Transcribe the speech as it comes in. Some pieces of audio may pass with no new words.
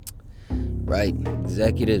Right,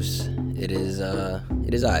 executives. It is I,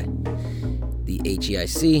 the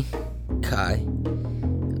HEIC, Kai.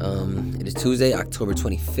 It is Tuesday, October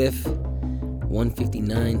 25th,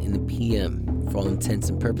 1:59 in the PM. For all intents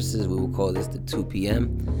and purposes, we will call this the 2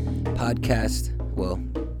 p.m. podcast. Well,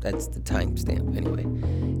 that's the timestamp anyway.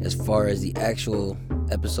 As far as the actual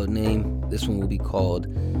episode name, this one will be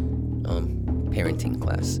called Parenting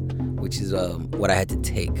Class, which is what I had to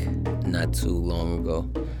take not too long ago.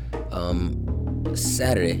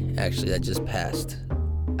 Saturday, actually, that just passed.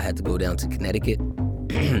 I had to go down to Connecticut,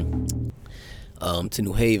 to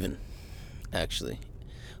New Haven, actually.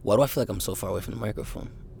 Why do I feel like I'm so far away from the microphone?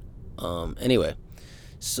 Anyway,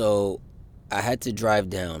 so I had to drive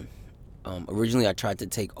down. Originally, I tried to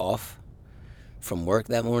take off from work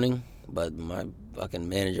that morning, but my fucking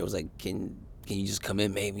manager was like, "Can you just come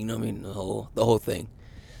in, maybe?" You know what I mean? The whole thing.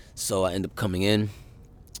 So I end up coming in,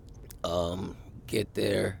 get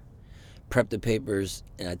there, prep the papers,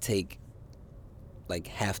 and I take like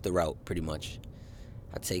half the route pretty much.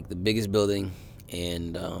 I take the biggest building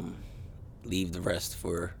and leave the rest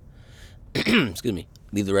for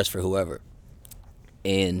leave the rest for whoever.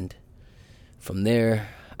 And from there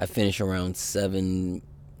I finish around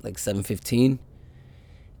 7:15,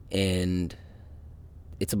 and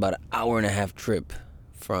it's about an hour and a half trip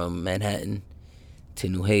from Manhattan to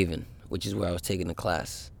New Haven, which is where I was taking the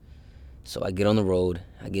class. So I get on the road,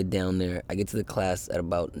 I get down there, I get to the class at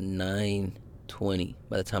about 9:20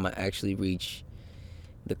 by the time I actually reach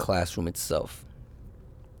the classroom itself.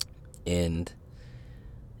 And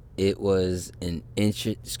it was an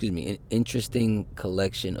interesting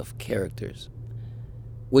collection of characters,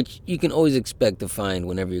 which you can always expect to find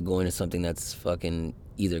whenever you're going to something that's fucking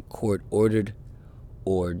either court ordered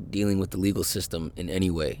or dealing with the legal system in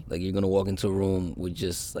any way. Like, you're gonna walk into a room with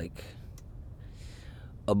just like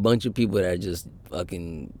a bunch of people that are just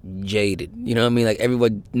fucking jaded. You know what I mean? Like,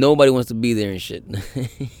 nobody wants to be there and shit.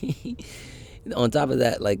 On top of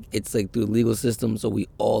that, like, it's like through the legal system, so we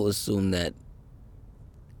all assume that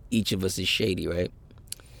each of us is shady, right?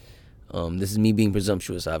 This is me being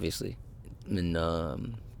presumptuous, obviously, and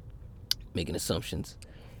making assumptions.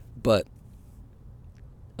 But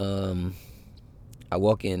I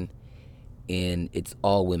walk in, and it's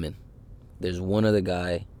all women. There's one other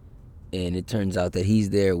guy, and it turns out that he's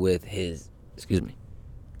there with his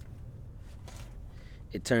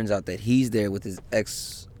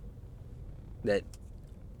ex. That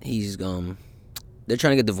he's they're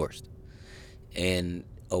trying to get divorced, and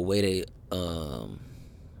a way to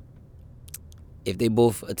if they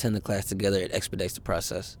both attend the class together, it expedites the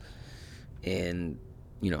process, and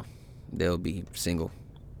they'll be single.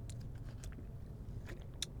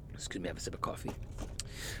 Excuse me, I have a sip of coffee.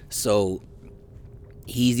 So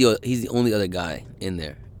he's the only other guy in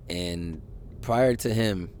there, and prior to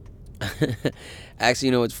him, actually,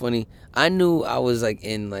 you know what's funny? I knew I was like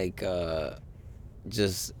in like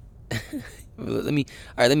just let me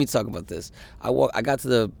talk about this. I got to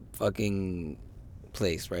the fucking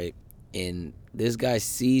place, right? And this guy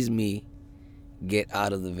sees me get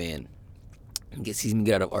out of the van. Sees me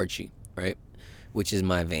get out of Archie, right? Which is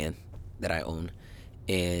my van that I own.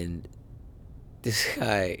 And this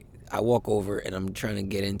guy, I walk over and I'm trying to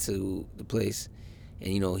get into the place,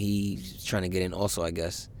 and he's trying to get in also, I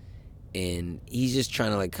guess. And he's just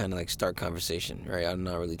trying to like kind of like start conversation, right? I'm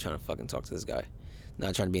not really trying to fucking talk to this guy.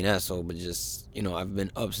 Not trying to be an asshole, but just, I've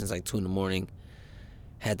been up since like 2 a.m,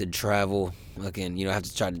 had to travel, fucking, I have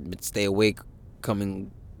to try to stay awake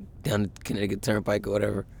coming down the Connecticut Turnpike or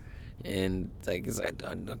whatever. And like, it's like,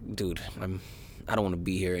 dude, I don't want to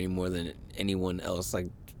be here any more than anyone else. Like,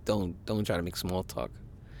 don't try to make small talk.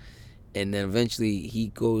 And then eventually he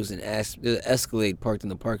goes and asks, there's an Escalade parked in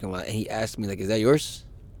the parking lot, and he asked me like, "Is that yours?"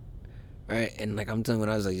 Right? And like, I'm telling you,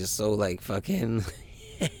 I was like just so like fucking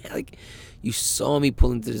like, you saw me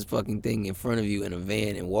pull into this fucking thing in front of you in a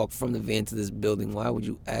van and walk from the van to this building. Why would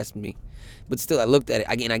you ask me? But still, I looked at it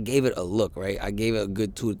again. I gave it a look, right? I gave it a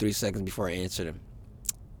good 2 to 3 seconds before I answered him.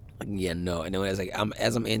 Like, yeah, no. And then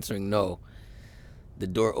as I'm answering no, the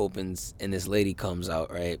door opens and this lady comes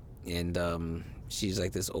out, right? And she's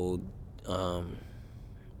like this older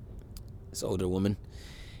woman,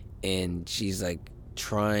 and she's like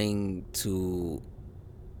trying to,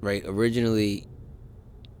 right? Originally,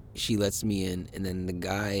 she lets me in, and then the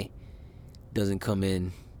guy doesn't come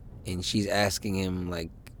in, and she's asking him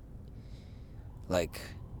like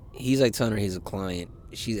he's like telling her he's a client.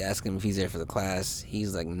 She's asking him if he's there for the class.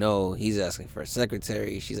 He's like, no. He's asking for a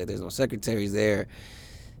secretary. She's like, there's no secretaries there.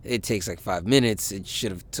 It takes like 5 minutes. It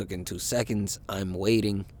should have taken 2 seconds. I'm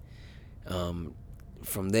waiting.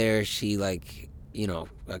 From there, she like,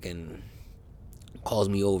 fucking calls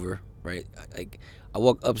me over, right? Like I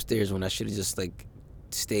walk upstairs when I should have just like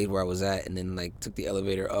stayed where I was at and then like took the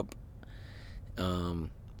elevator up.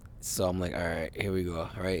 Um, so I'm like, all right, here we go.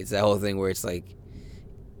 All right, it's that whole thing where it's like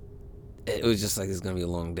it was just like it's gonna be a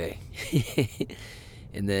long day,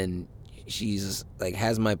 and then she's just, like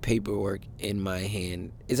has my paperwork in my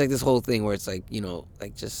hand. It's like this whole thing where it's like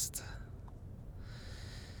like just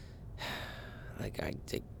like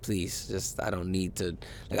please just I don't need to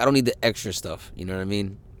I don't need the extra stuff. You know what I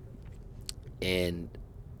mean? And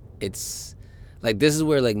it's like this is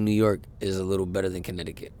where like New York is a little better than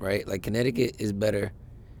Connecticut, right? Like Connecticut is better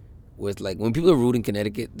with like when people are rude in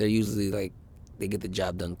Connecticut, they're usually like they get the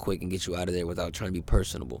job done quick and get you out of there without trying to be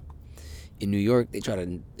personable. In New York, they try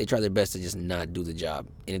their best to just not do the job,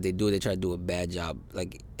 and if they do it, they try to do a bad job,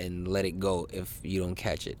 like and let it go if you don't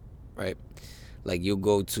catch it, right? Like you'll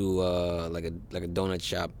go to like a donut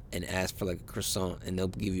shop and ask for like a croissant, and they'll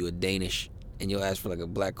give you a Danish, and you'll ask for like a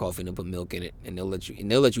black coffee and they'll put milk in it, and they'll let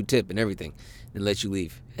you tip and everything, and let you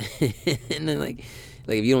leave, and then like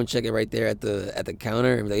if you don't check it right there at the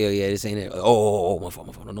counter, and be like, oh yeah, this ain't it. Oh, my fault,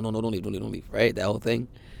 my fault. No, no, no, don't leave. Right, that whole thing.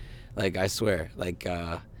 Like I swear, like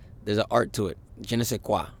there's an art to it. Je ne sais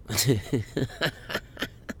quoi.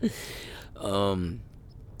 um,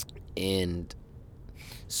 and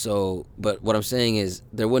so, but what I'm saying is,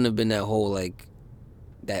 there wouldn't have been that whole like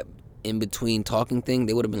that in between talking thing.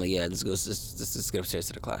 They would have been like, yeah, let's get upstairs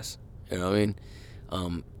to the class. You know what I mean?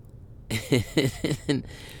 Um,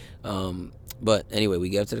 and, but anyway, we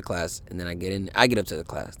get up to the class, and then I get in. I get up to the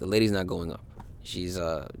class. The lady's not going up. She's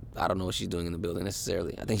I don't know what she's doing in the building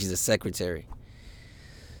necessarily. I think she's a secretary.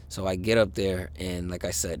 So I get up there, and like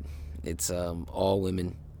I said, it's all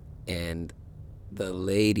women, and the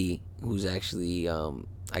lady who's actually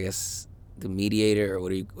I guess the mediator or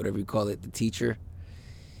whatever you call it, the teacher,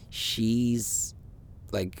 she's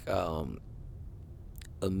like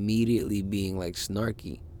immediately being like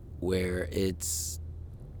snarky, where it's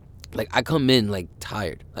like I come in like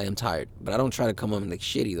tired. I am tired, but I don't try to come in like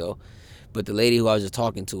shitty though. But the lady who I was just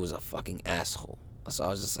talking to was a fucking asshole. So I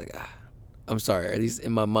was just like, I'm sorry, at least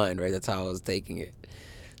in my mind, right? That's how I was taking it.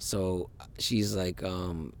 So she's like,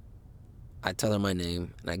 I tell her my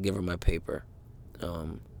name and I give her my paper,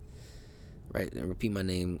 right? And repeat my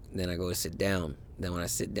name. Then I go to sit down. Then when I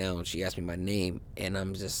sit down, she asks me my name, and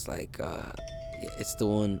I'm just like, it's the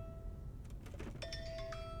one.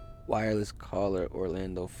 Wireless caller,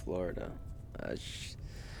 Orlando, Florida.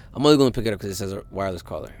 I'm only going to pick it up because it says wireless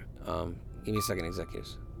caller. Give me a second,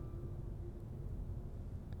 executives.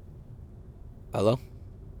 Hello?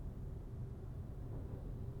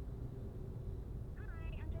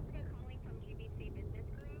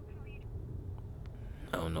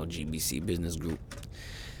 I don't know, GBC Business Group.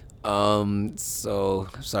 So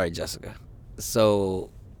sorry, Jessica.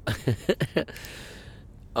 So,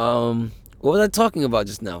 what was I talking about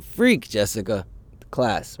just now? Freak, Jessica.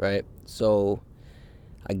 Class, right? So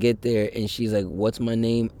I get there and she's like, "What's my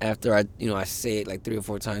name?" After I say it like 3 or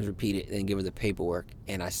 4 times, repeat it, then give her the paperwork.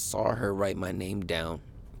 And I saw her write my name down,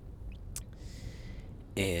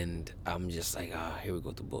 and I'm just like, here we go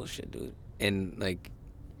with the bullshit, dude. And like,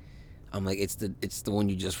 I'm like, it's the one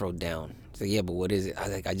you just wrote down. She's like, yeah, but what is it?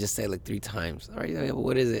 I just said it like 3 times. All right, yeah, but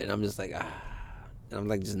what is it? And I'm just like, and I'm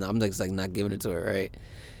like, not giving it to her, right?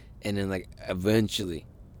 And then like eventually,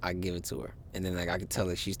 I give it to her, and then like I could tell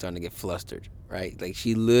that she's starting to get flustered, right? Like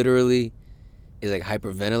she literally is like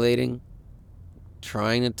hyperventilating,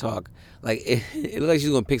 trying to talk. Like it looked like she's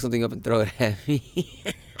gonna pick something up and throw it at me.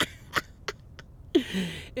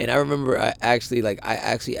 And I remember I actually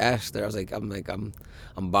asked her. I was like, I'm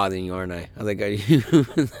bothering you, aren't I? I was like, are you? I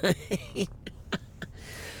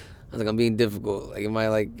was like, I'm being difficult. Like, am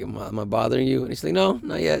I bothering you? And she's like, no,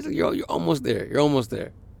 not yet. Like, you're almost there. You're almost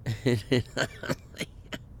there.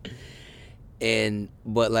 And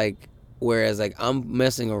but like, whereas like I'm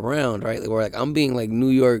messing around, right? Like, where like I'm being like New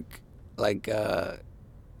York, like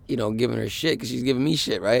giving her shit because she's giving me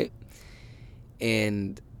shit, right?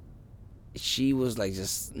 And she was like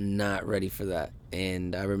just not ready for that.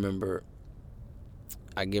 And I remember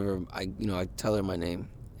I tell her my name,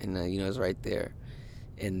 and it's right there.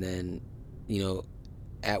 And then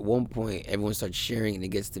at one point everyone starts sharing and it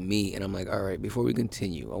gets to me, and I'm like, all right, before we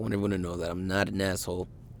continue, I want everyone to know that I'm not an asshole.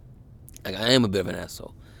 Like, I am a bit of an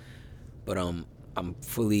asshole, but I'm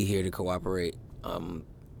fully here to cooperate,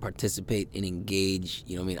 participate and engage.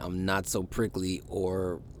 You know what I mean? I'm not so prickly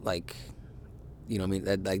or like,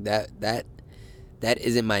 that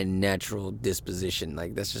isn't my natural disposition.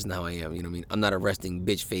 Like, that's just not how I am. You know what I mean? I'm not a resting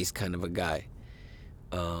bitch face kind of a guy.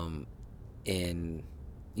 And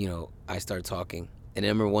I start talking, and I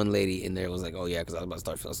remember one lady in there was like, "Oh yeah," because I was about to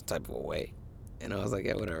start feeling some type of a way, And I was like,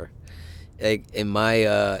 yeah, whatever. Like in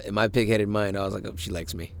my pig-headed mind, I was like, oh, she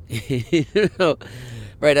likes me. You know?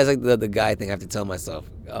 Right? That's like the guy thing I have to tell myself.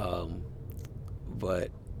 But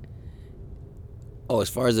as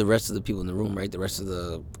far as the rest of the people in the room, right? The rest of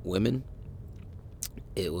the women,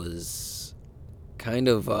 it was kind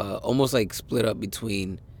of almost like split up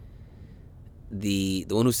between the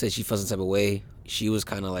one who said she felt some type of way. She was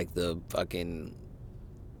kind of like the fucking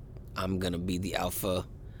I'm gonna be the alpha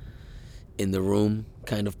in the room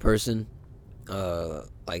kind of person.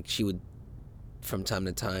 Like she would from time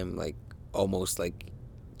to time like almost like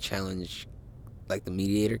challenge like the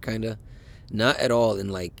mediator kind of, not at all in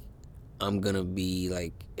like I'm gonna be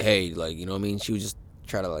like, hey, like, you know what I mean? She would just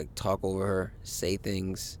try to like talk over her, say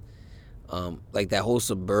things, like that whole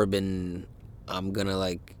suburban, I'm gonna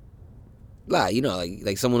like lie, you know,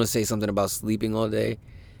 like someone would say something about sleeping all day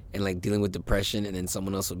and like dealing with depression, and then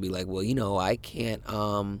someone else would be like, well, you know, I can't,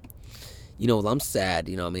 you know, I'm sad,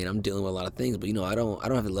 you know what I mean? I'm dealing with a lot of things, but you know, I don't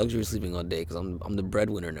have the luxury of sleeping all day because I'm the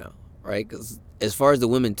breadwinner now, right? Because as far as the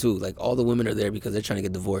women too, like all the women are there because they're trying to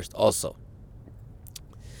get divorced also.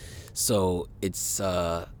 So it's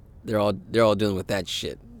they're all dealing with that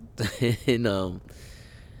shit, and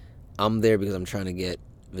I'm there because I'm trying to get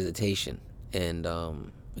visitation, and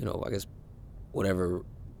you know, I guess whatever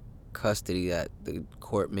custody that the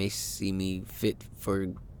court may see me fit for,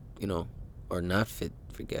 you know, or not fit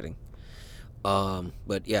for getting.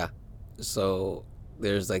 But yeah, so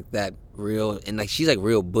there's like that real, and like she's like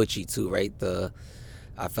real butchy too, right? The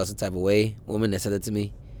I felt some type of way woman that said that to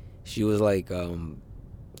me. She was like,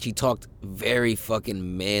 she talked very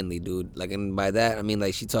fucking manly, dude. Like, and by that I mean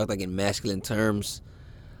like she talked like in masculine terms,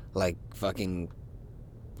 like fucking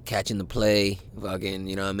catching the play, fucking,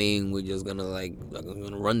 you know what I mean? We're just gonna like, I'm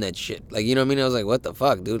gonna run that shit. Like, you know what I mean? I was like, what the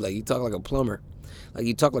fuck, dude? Like, you talk like a plumber. Like,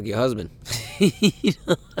 you talk like your husband. You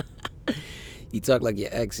know? You talk like your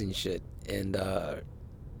ex and shit. And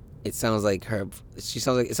it sounds like her. It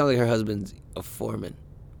sounds like her husband's a foreman.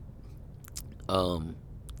 Um,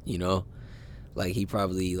 you know, like he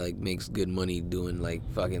probably like makes good money doing like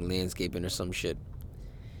fucking landscaping or some shit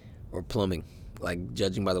or plumbing. Like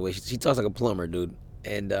judging by the way she talks like a plumber, dude.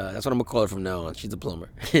 And that's what I'm gonna call her from now on. She's a plumber.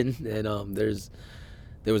 And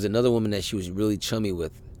there was another woman that she was really chummy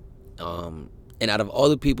with. And out of all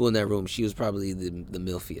the people in that room, she was probably the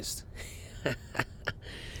milfiest.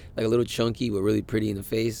 Like a little chunky but really pretty in the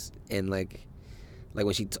face, and like when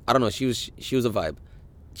I don't know, she was a vibe.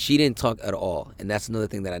 She didn't talk at all, and that's another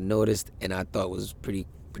thing that I noticed and I thought was pretty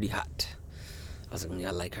hot. I was like, I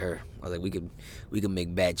like her. I was like, we could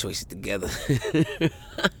make bad choices together.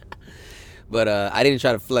 But I didn't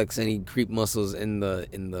try to flex any creep muscles in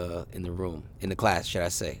the room, in the class, should I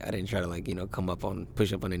say? I didn't try to like, you know,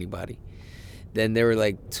 push up on anybody. Then there were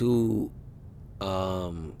like two,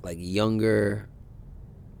 like younger,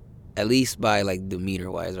 at least by like demeanor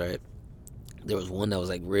wise, right? There was one that was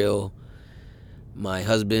like real. My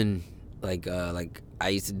husband, like I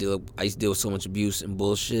used to deal with so much abuse and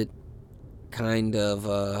bullshit, kind of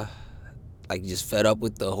like just fed up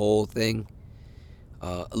with the whole thing.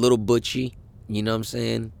 A little butchy, you know what I'm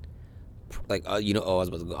saying? Like you know, I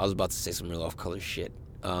was about to say some real off color shit.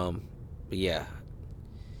 But yeah,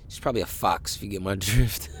 she's probably a fox if you get my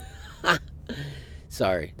drift.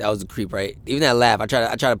 Sorry, that was a creep, right? Even that laugh, I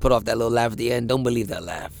try to put off that little laugh at the end. Don't believe that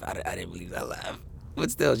laugh. I didn't believe that laugh.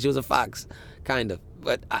 But still, she was a fox, kind of.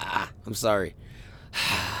 But I'm sorry.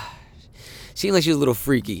 Seemed like she was a little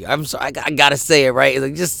freaky. I'm sorry. I gotta say it, right?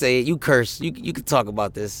 Like, just say it. You curse. You can talk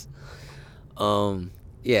about this.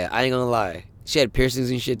 Yeah, I ain't gonna lie. She had piercings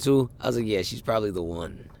and shit too. I was like, yeah, she's probably the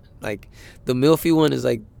one. Like, the milfy one is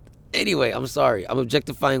like. Anyway, I'm sorry. I'm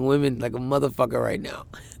objectifying women like a motherfucker right now.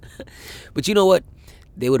 But you know what?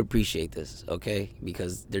 They would appreciate this, okay?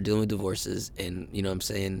 Because they're dealing with divorces, and you know what I'm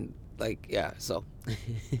saying? Like, yeah, so.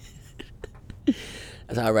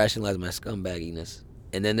 That's how I rationalize my scumbagginess.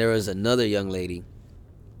 And then there was another young lady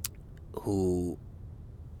who,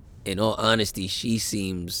 in all honesty, she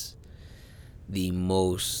seems the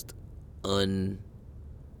most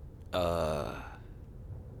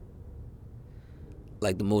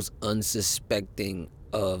like the most unsuspecting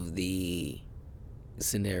of the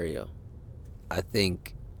scenario. I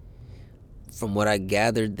think from what I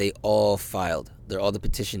gathered, they all filed. They're all the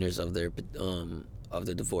petitioners of their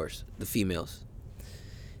divorce, the females.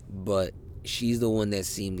 But she's the one that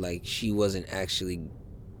seemed like she wasn't actually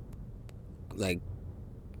like,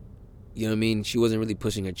 you know what I mean? She wasn't really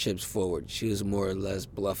pushing her chips forward. She was more or less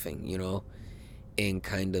bluffing, you know, and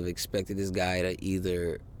kind of expected this guy to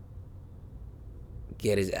either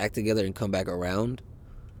get his act together and come back around,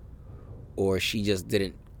 or she just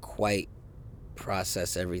didn't quite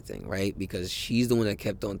process everything, right? Because she's the one that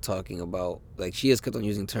kept on talking about, like, she has kept on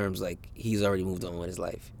using terms like, he's already moved on with his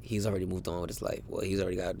life. He's already moved on with his life. Well, he's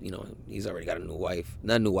already got, he's already got a new wife.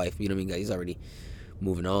 Not a new wife, you know what I mean? He's already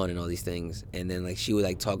moving on and all these things. And then, like, she would,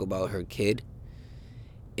 like, talk about her kid.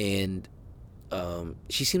 And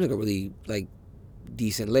she seemed like a really, like,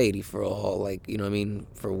 decent lady for all, like, you know what I mean?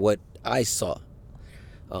 For what I saw.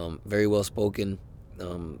 Very well spoken.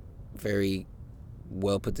 Very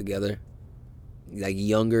well put together, like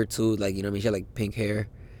younger too, like, you know what I mean, she had like pink hair,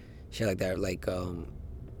 she had like that, like,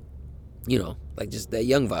 like just that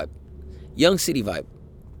young vibe, young city vibe,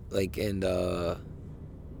 like, and but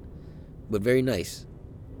very nice.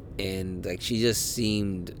 And like she just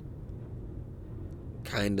seemed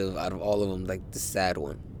kind of, out of all of them, like the sad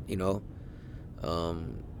one,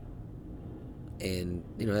 um and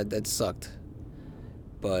that sucked.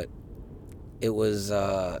 But it was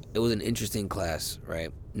an interesting class,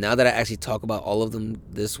 right? Now that I actually talk about all of them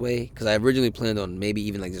this way, because I originally planned on maybe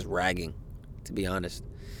even like just ragging, to be honest.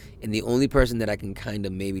 And the only person that I can kind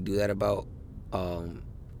of maybe do that about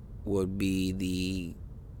would be the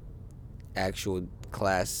actual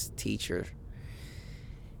class teacher.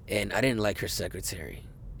 And I didn't like her secretary.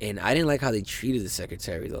 And I didn't like how they treated the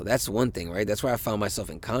secretary, though. That's one thing, right? That's where I found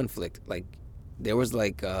myself in conflict. Like, there was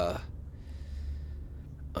like a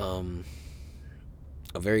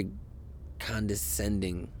very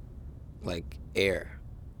condescending, like, air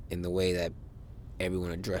in the way that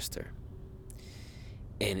everyone addressed her.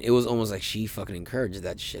 And it was almost like she fucking encouraged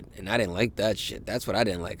that shit. And I didn't like that shit. That's what I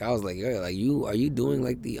didn't like. I was like, yo, like, are you doing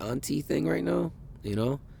like the auntie thing right now?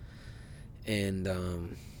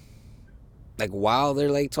 And like, while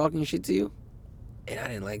they're like talking shit to you. And I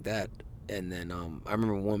didn't like that. And then I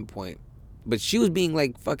remember one point, but she was being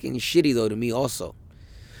like fucking shitty though to me also.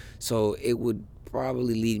 So it would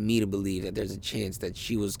probably lead me to believe that there's a chance that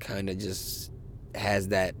she was kind of just has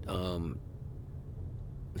that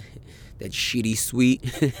that shitty sweet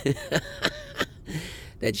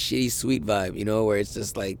that shitty sweet vibe, where it's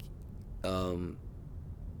just like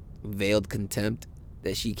veiled contempt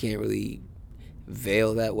that she can't really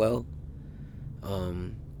veil that well.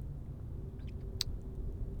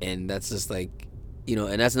 And that's just like,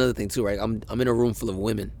 and that's another thing too, right? I'm in a room full of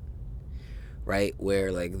women, right,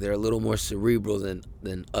 where like they're a little more cerebral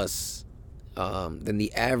than us, than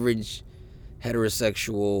the average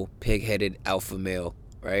heterosexual pig-headed alpha male,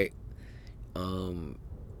 right?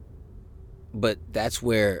 But that's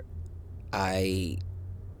where I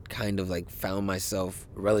kind of like found myself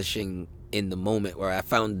relishing in the moment, where I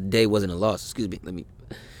found the day wasn't a loss. Excuse me, let me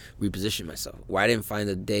reposition myself. Where I didn't find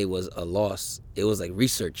the day was a loss, it was like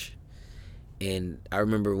research. And I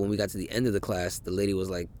remember when we got to the end of the class, the lady was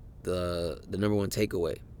like, the number one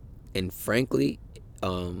takeaway. And frankly,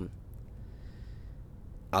 I'll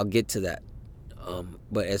get to that.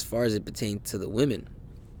 But as far as it pertained to the women,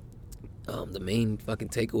 the main fucking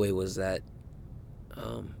takeaway was that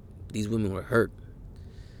these women were hurt,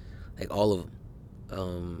 like all of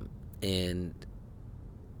them. And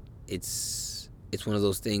it's one of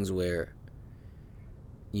those things where,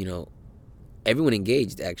 everyone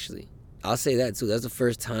engaged. Actually, I'll say that too. That's the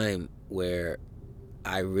first time where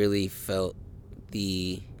I really felt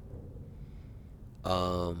the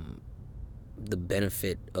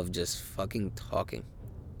benefit of just fucking talking,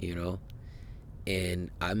 and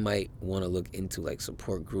I might want to look into like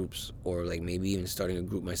support groups, or like maybe even starting a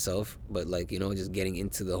group myself, but like, just getting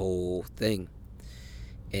into the whole thing.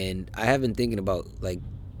 And I have been thinking about like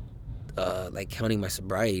counting my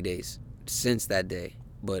sobriety days since that day,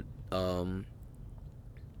 but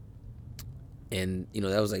and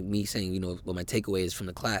that was like me saying, what my takeaway is from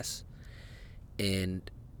the class.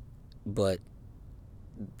 But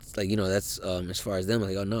it's like, that's as far as them,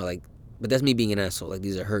 like, oh no, like, but that's me being an asshole. Like,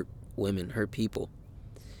 these are hurt women, hurt people.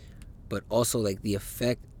 But also like the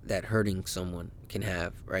effect that hurting someone can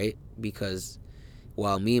have, right? Because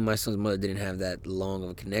while me and my son's mother didn't have that long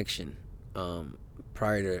of a connection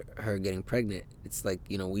prior to her getting pregnant, it's like,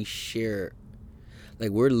 we share,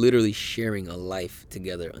 like, we're literally sharing a life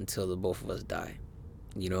together until the both of us die,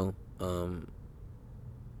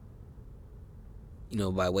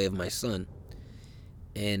 by way of my son.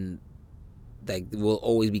 And like, we'll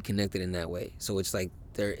always be connected in that way. So it's like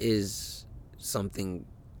there is something,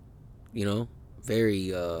 very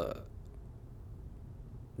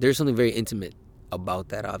there's something very intimate about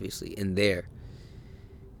that, obviously, in there.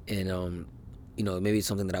 And maybe it's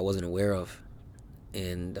something that I wasn't aware of.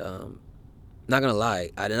 And not gonna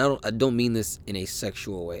lie, I don't mean this in a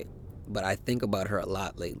sexual way, but I think about her a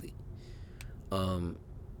lot lately. And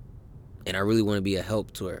I really want to be a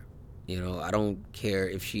help to her. I don't care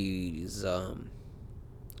if she's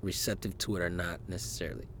receptive to it or not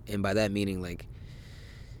necessarily. And by that meaning, like,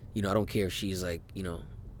 I don't care if she's like,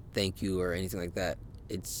 thank you or anything like that.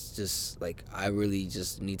 It's just like I really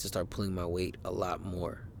just need to start pulling my weight a lot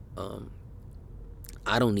more.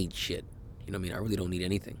 I don't need shit. You know what I mean? I really don't need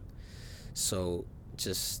anything. So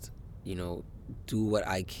just, do what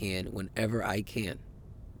I can whenever I can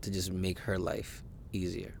to just make her life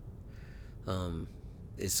easier.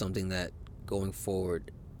 It's something that going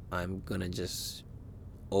forward, I'm gonna just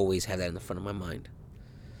always have that in the front of my mind.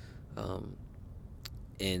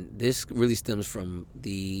 And this really stems from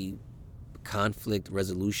the conflict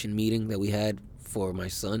resolution meeting that we had for my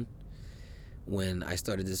son when I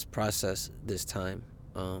started this process this time.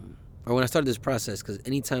 Or when I started this process, because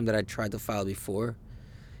anytime that I tried to file before,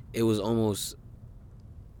 it was almost,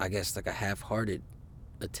 I guess, like a half-hearted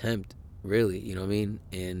attempt, really, you know what I mean?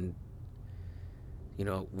 And,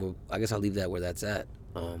 I guess I'll leave that where that's at.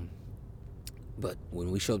 But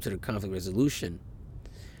when we show up to the conflict resolution,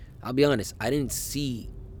 I'll be honest, I didn't see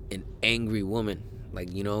an angry woman,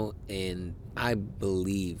 and I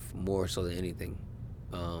believe more so than anything.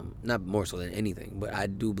 Not more so than anything, but I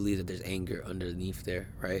do believe that there's anger underneath there,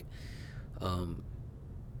 right? And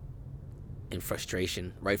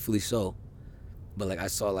frustration, rightfully so. But I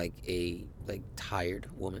saw a tired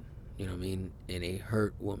woman, you know what I mean, and a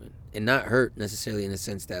hurt woman, and not hurt necessarily in the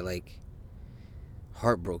sense that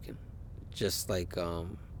heartbroken, just I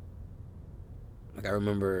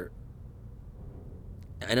remember,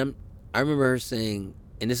 and I remember her saying,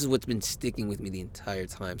 and this is what's been sticking with me the entire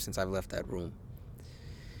time since I've left that room,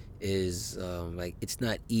 is it's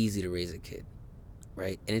not easy to raise a kid,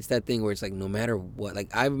 right? And it's that thing where it's no matter what,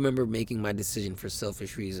 I remember making my decision for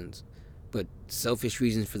selfish reasons, but selfish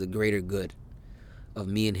reasons for the greater good of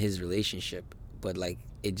me and his relationship. But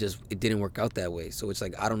it didn't work out that way. So it's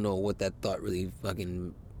I don't know what that thought really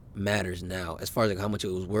fucking matters now as far as how much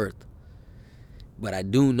it was worth. But I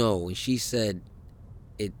do know when she said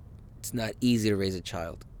it's not easy to raise a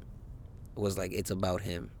child, it was it's about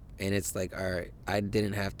him. And it's all right, I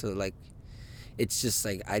didn't have to it's just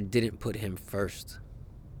I didn't put him first.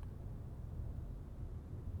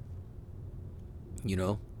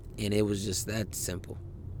 And it was just that simple.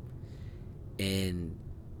 And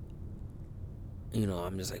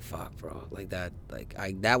I'm just fuck, bro. That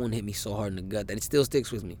one hit me so hard in the gut that it still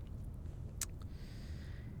sticks with me.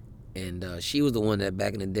 And she was the one that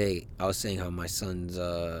back in the day, I was saying how my son's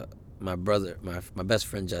my brother, my best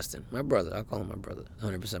friend Justin, my brother, I call him my brother,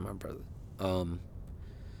 100% my brother.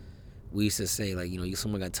 We used to say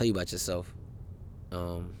someone got to tell you about yourself.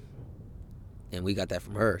 And we got that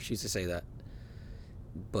from her. She used to say that.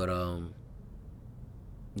 But I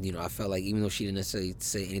felt even though she didn't necessarily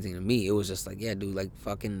say anything to me, it was just yeah, dude,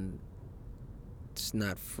 fucking, it's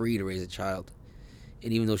not free to raise a child.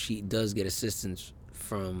 And even though she does get assistance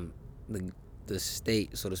from the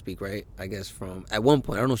state, so to speak, right? I guess from at one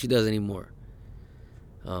point, I don't know if she does anymore.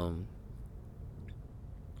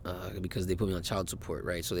 Because they put me on child support,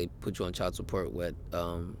 right? So they put you on child support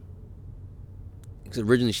because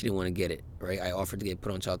originally she didn't want to get it, right? I offered to get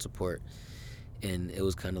put on child support, and it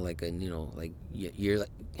was kind of you're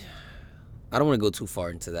I don't want to go too far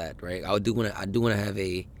into that, right? I do want to have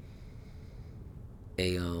a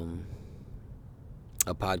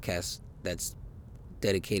podcast that's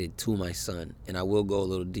dedicated to my son, and I will go a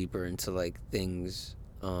little deeper into things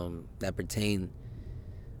that pertain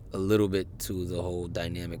a little bit to the whole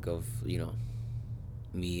dynamic of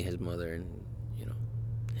me, his mother, and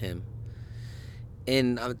him.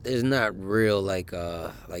 And there's not real you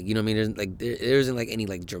know what I mean, there isn't any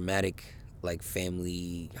dramatic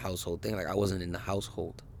family household thing. I wasn't in the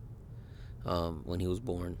household when he was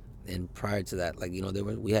born, and prior to that,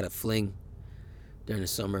 we had a fling during the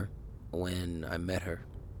summer when I met her,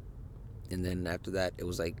 and then after that it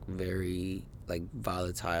was very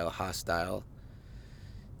volatile, hostile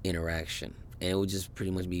interaction, and it would just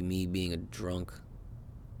pretty much be me being a drunk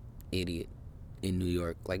idiot in New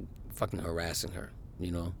York, fucking harassing her,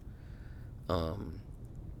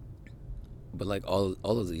 but all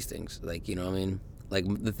of these things, you know what I mean,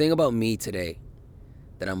 the thing about me today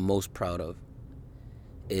that I'm most proud of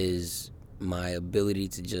is my ability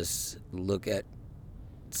to just look at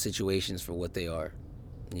situations for what they are.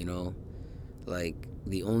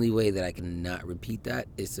 The only way that I can not repeat that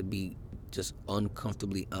is to be just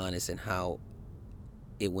uncomfortably honest in how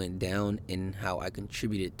it went down and how I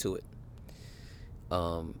contributed to it.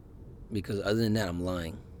 Because other than that, I'm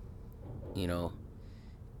lying,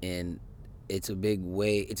 and it's a big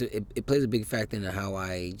way. It plays a big factor in how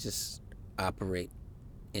I just operate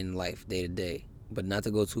in life day to day. But not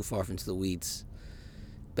to go too far into the weeds.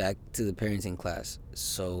 Back to the parenting class.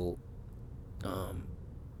 So,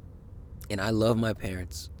 And I love my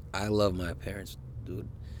parents. I love my parents, dude.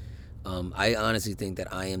 I honestly think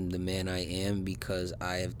that I am the man I am because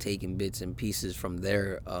I have taken bits and pieces from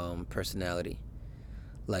their personality.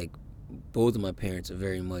 Like, both of my parents are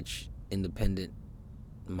very much independent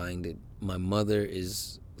minded. My mother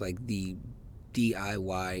is like the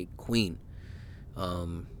DIY queen.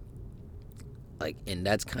 Um, like, and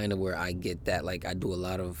that's kind of where I get that. Like, I do a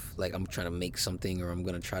lot of, like, I'm trying to make something, or I'm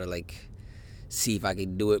gonna try to, like, see if I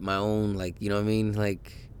can do it my own. Like, you know what I mean?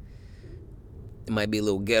 Like, it might be a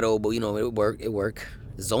little ghetto, but you know, it work. It work.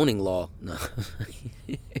 Zoning law, no.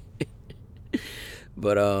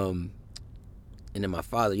 But and then my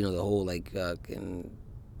father, you know, the whole like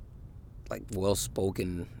like well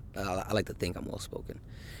spoken. I like to think I'm well spoken,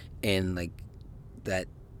 and like that.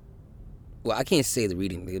 Well, I can't say the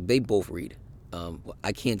reading. They both read.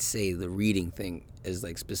 I can't say the reading thing is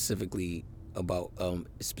like specifically about.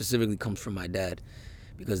 Specifically comes from my dad,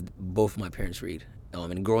 because both my parents read.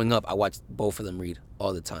 And growing up, I watched both of them read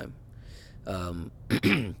all the time. Um,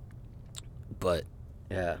 but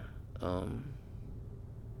yeah, um,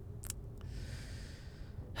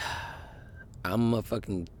 I'm a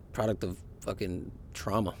fucking product of fucking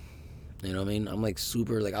trauma. You know what I mean? I'm like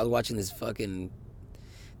super like I was watching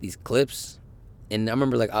these clips, and I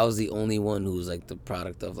remember like I was the only one who was like the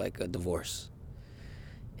product of like a divorce,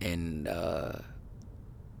 and I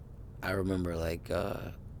remember like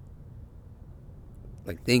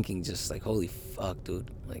thinking just like holy fuck,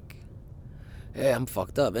 dude, like hey, I'm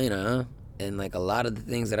fucked up, ain't I? Huh? And like a lot of the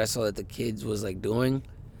things that I saw that the kids was like doing,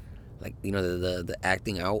 like you know the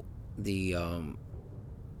acting out, the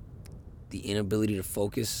inability to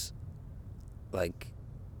focus, like,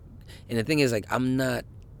 and the thing is like I'm not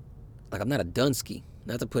a Dunsky,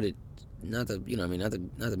 not to put it, not to you know what I mean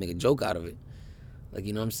not to make a joke out of it, like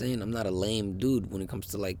you know what I'm saying, I'm not a lame dude when it comes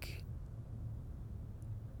to like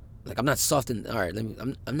I'm not soft and all right.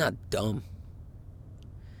 I'm not dumb.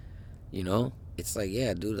 You know, it's like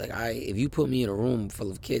yeah, dude. Like if you put me in a room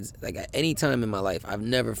full of kids, like at any time in my life, I've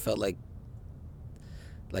never felt like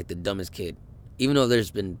the dumbest kid. Even though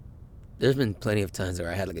there's been plenty of times where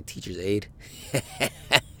I had like a teacher's aide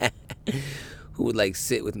who would like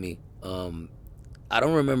sit with me. I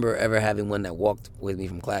don't remember ever having one that walked with me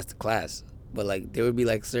from class to class, but like there would be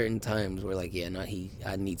like certain times where like yeah, not he.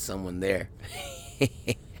 I need someone there.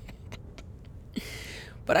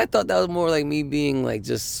 But I thought that was more like me being like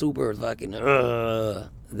just super fucking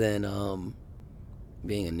than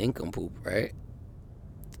being a nincompoop, right?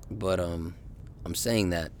 But I'm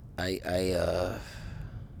saying that I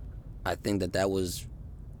think that was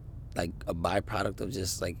like a byproduct of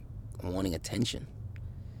just like wanting attention.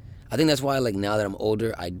 I think that's why like now that I'm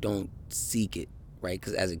older, I don't seek it, right?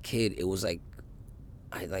 Because as a kid, it was like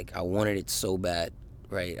I wanted it so bad,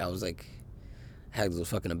 right? I was like had those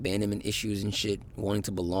fucking abandonment issues and shit, wanting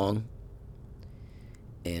to belong.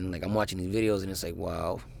 And like I'm watching these videos and it's like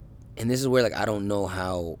wow. And this is where like I don't know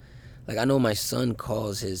how, like I know my son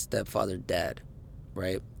calls his stepfather dad,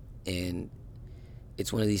 right? And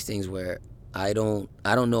it's one of these things where I don't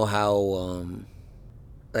know how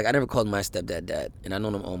like I never called my stepdad dad, and I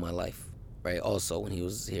known him all my life, right? Also when he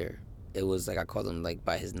was here, it was like I called him like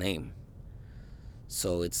by his name.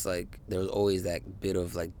 So it's like there was always that bit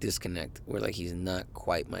of like disconnect where like he's not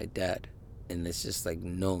quite my dad, and it's just like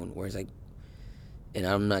known. Whereas like, and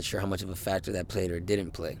I'm not sure how much of a factor that played or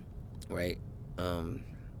didn't play, right? Um,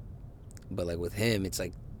 but like with him, it's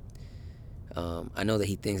like I know that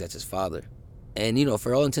he thinks that's his father, and you know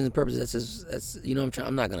for all intents and purposes that's you know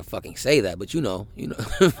I'm not gonna fucking say that, but you know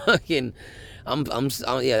fucking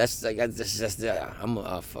yeah that's yeah,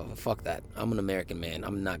 fuck that. I'm an American man.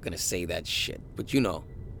 I'm not gonna say that shit, but you know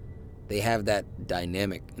they have that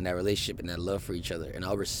dynamic and that relationship and that love for each other, and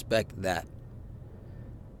I'll respect that.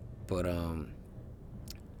 But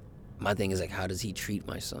my thing is like how does he treat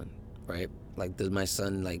my son, right? Like does my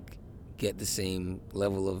son like get the same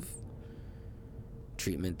level of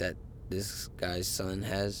treatment that this guy's son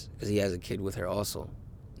has, because he has a kid with her also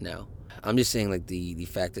now. I'm just saying like the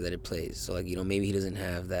factor that it plays. So like you know maybe he doesn't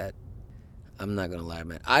have that. I'm not gonna lie,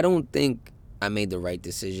 man. I don't think I made the right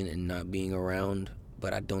decision in not being around,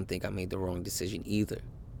 but I don't think I made the wrong decision either.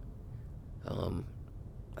 Um,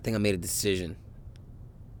 I think I made a decision,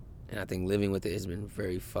 and I think living with it has been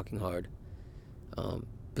very fucking hard.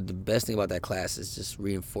 But the best thing about that class is just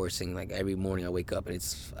reinforcing. Like every morning I wake up and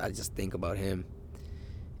I just think about him,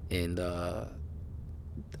 and I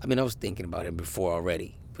mean I was thinking about him before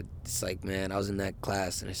already, but it's like man, I was in that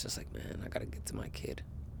class and it's just like man, I gotta get to my kid.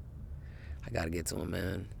 I gotta get to him,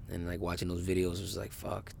 man. And like watching those videos was like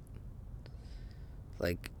fuck.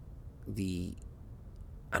 Like the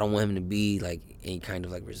I don't want him to be like any kind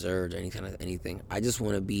of like reserved or any kind of anything. I just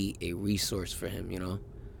want to be a resource for him, you know.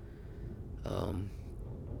 Um,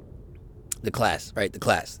 the class, right? The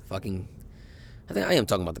class, fucking. I think I am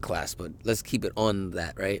talking about the class, but let's keep it on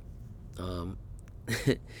that, right? Um,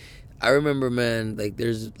 I remember, man. Like,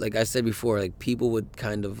 there's like I said before, like people would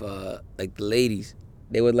kind of like the ladies,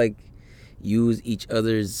 they would like use each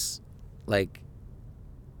other's like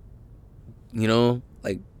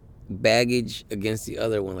like baggage against the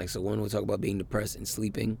other one. Like, so one would talk about being depressed and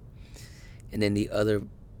sleeping, and then the other,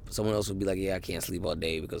 someone else would be like, yeah, I can't sleep all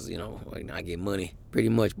day because like, I get money, pretty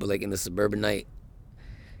much, but like in the suburbanite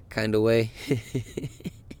kind of way.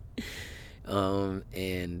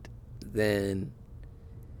 And then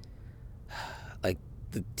like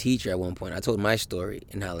the teacher at one point, I told my story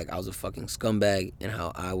and how like I was a fucking scumbag and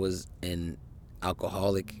how I was an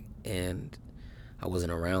alcoholic and I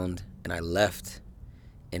wasn't around and I left,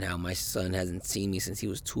 and how my son hasn't seen me since he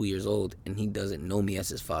was 2 years old and he doesn't know me as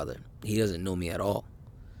his father. He doesn't know me at all.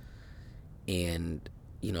 And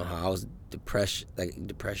how I was depressed, how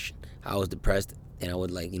I was depressed, and I would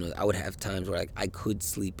like I would have times where like I could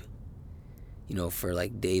sleep, for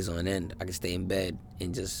like days on end. I could stay in bed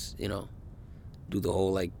and just do the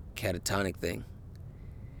whole like catatonic thing.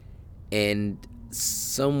 And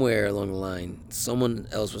somewhere along the line, someone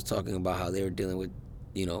else was talking about how they were dealing with,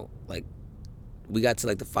 like we got to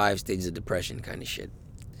like the 5 stages of depression kind of shit.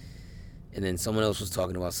 And then someone else was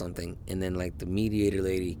talking about something, and then like the mediator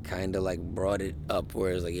lady kind of like brought it up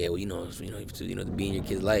where it's like, yeah, well, to be in your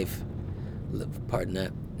kid's life, pardon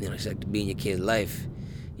that, it's like to be in your kid's life,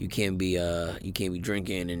 you can't be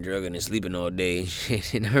drinking and drugging and sleeping all day and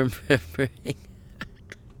shit. And I remember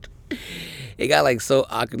it got like so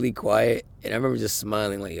awkwardly quiet, and I remember just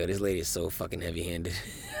smiling like, yo, this lady is so fucking heavy-handed.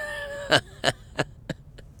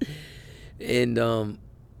 And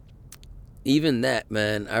even that,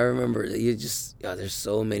 man, I remember there's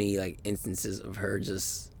so many like instances of her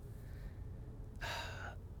just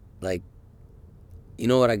like,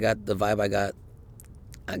 what I got, the vibe I got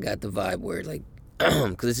the vibe where like,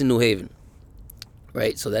 because it's in New Haven,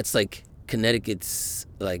 right? So that's like Connecticut's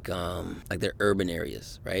like their urban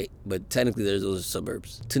areas, right? But technically those are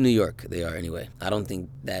suburbs to New York. They are anyway. I don't think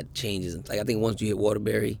that changes. Like, I think once you hit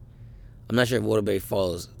Waterbury, I'm not sure if Waterbury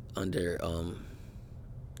falls under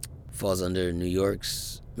New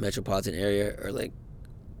York's metropolitan area or like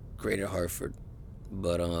Greater Hartford.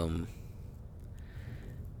 But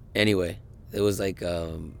anyway, it was like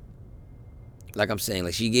I'm saying,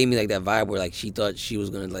 like she gave me like that vibe where like she thought she was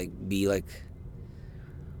gonna like be like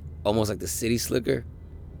almost like the city slicker,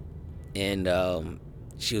 and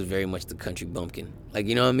she was very much the country bumpkin. Like,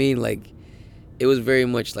 you know what I mean? Like, it was very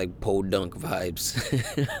much like Poe Dunk vibes.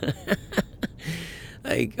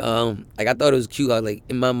 like I thought it was cute. I was like,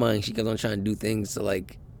 in my mind, she kept on trying to do things to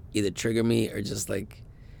like either trigger me or just like,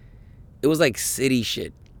 it was like city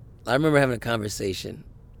shit. I remember having a conversation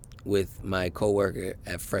with my coworker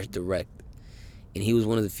at Fresh Direct, and he was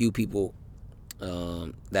one of the few people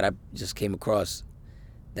that I just came across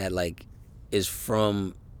that like is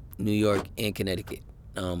from New York and Connecticut.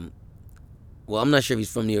 Well, I'm not sure if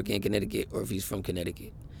he's from New York and Connecticut or if he's from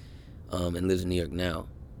Connecticut and lives in New York now.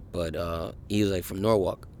 But he was like from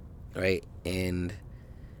Norwalk, right? And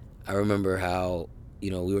I remember how, we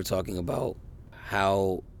were talking about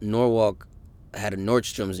how Norwalk had a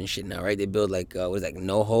Nordstrom's and shit now, right? They build like,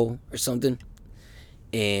 NoHo or something.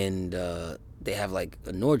 And they have like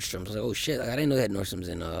a Nordstrom's. I was like, oh shit, like, I didn't know they had Nordstrom's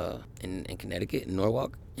in Connecticut, in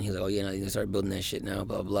Norwalk. And he was like, oh yeah, no, they started building that shit now,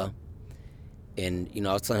 blah, blah. And,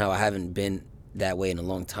 I was telling how I haven't been that way in a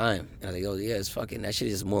long time. And I was like, oh yeah, it's fucking, that shit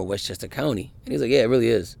is more Westchester County. And he was like, yeah, it really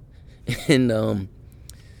is. And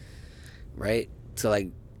right,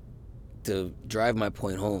 to drive my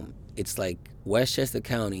point home, it's like Westchester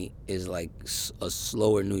County is like a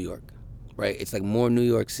slower New York, right? It's like more New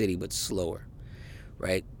York City but slower,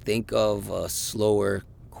 right? Think of slower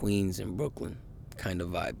Queens and Brooklyn kind of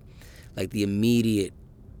vibe, like the immediate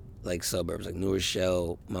like suburbs like New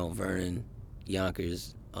Rochelle, Mount Vernon,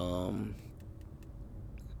 Yonkers,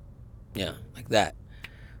 yeah, like that.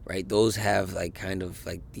 Right, those have like kind of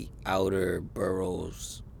like the outer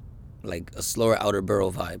boroughs, like a slower outer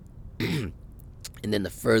borough vibe. And then the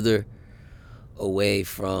further away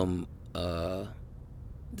from the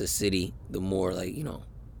city, the more like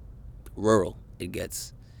rural it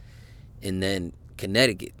gets. And then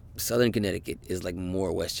Connecticut, southern Connecticut, is like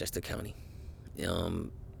more Westchester County,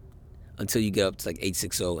 until you get up to like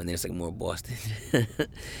 860, and then it's like more Boston.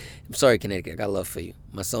 I'm sorry, Connecticut, I got love for you.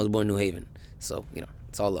 My son was born in New Haven, so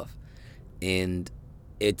it's all love. And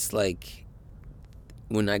it's like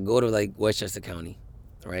when I go to like Westchester County,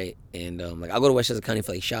 right? And like I'll go to Westchester County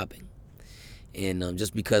for like shopping, and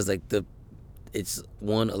just because like it's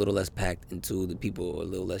one a little less packed, and two the people are a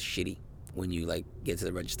little less shitty when you like get to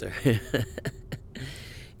the register.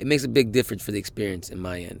 It makes a big difference for the experience in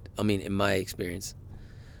my end. I mean, in my experience.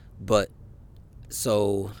 But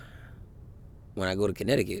so when I go to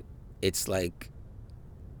Connecticut, it's like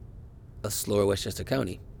a slower Westchester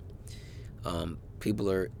County. People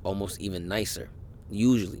are almost even nicer,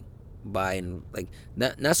 usually. By like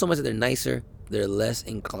not so much that they're nicer, they're less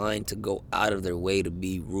inclined to go out of their way to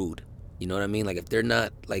be rude. You know what I mean? Like if they're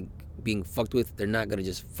not like being fucked with, they're not gonna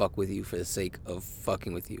just fuck with you for the sake of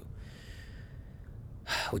fucking with you,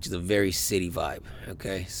 which is a very city vibe.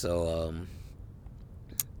 Okay, so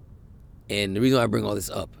and the reason why I bring all this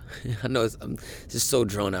up, I know I'm just so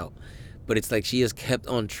drawn out, but it's like she just kept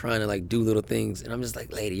on trying to like do little things, and I'm just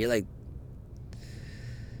like, lady, you're like,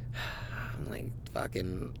 I'm like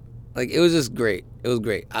fucking, like it was just great. It was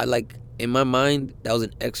great. I like in my mind that was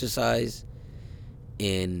an exercise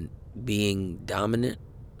in being dominant,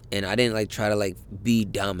 and I didn't like try to like be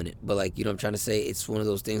dominant, but like you know what I'm trying to say. It's one of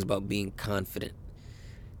those things about being confident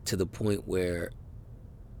to the point where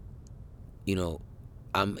you know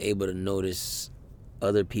I'm able to notice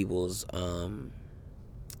other people's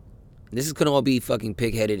this is gonna all be fucking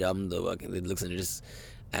pig-headed. I'm the fucking that looks into this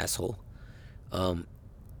asshole. Um,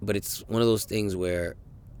 but it's one of those things where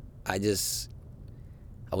I just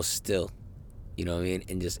I was still, you know what I mean,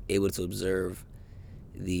 and just able to observe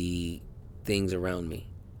the things around me,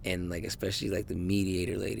 and like especially like the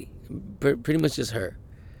mediator lady, pretty much just her,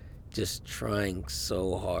 just trying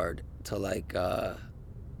so hard to like I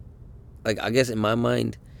guess in my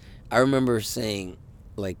mind, I remember saying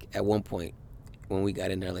like at one point when we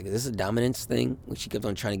got in there, like, is this a dominance thing? When she kept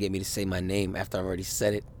on trying to get me to say my name after I already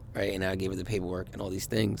said it, right? And I gave her the paperwork and all these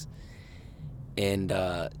things. And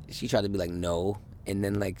she tried to be like, no. And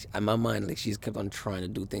then, like, in my mind, like, she's kept on trying to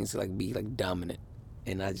do things to, like, be, like, dominant.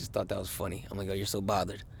 And I just thought that was funny. I'm like, oh, you're so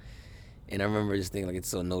bothered. And I remember just thinking, like, it's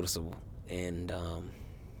so noticeable. And,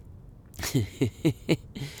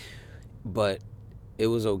 but it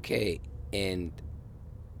was okay. And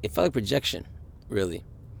it felt like projection, really.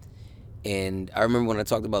 And I remember when I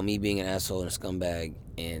talked about me being an asshole and a scumbag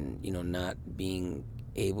and, you know, not being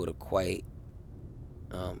able to quite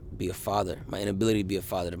be a father, my inability to be a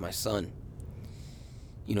father to my son.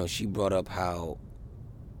 You know, she brought up how,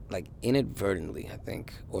 like, inadvertently, I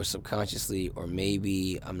think, or subconsciously, or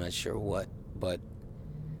maybe I'm not sure what, but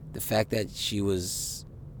the fact that she was,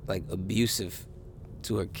 like, abusive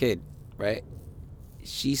to her kid, right?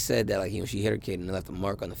 She said that, like, you know, she hit her kid and left a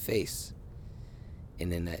mark on the face.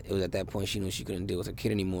 And then it was at that point she knew she couldn't deal with her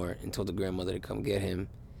kid anymore and told the grandmother to come get him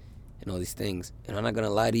and all these things. And I'm not going to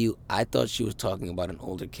lie to you, I thought she was talking about an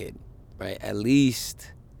older kid, right? At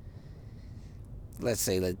least, let's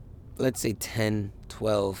say 10,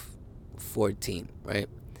 12, 14, right?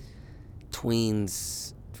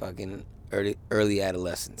 Tweens, fucking early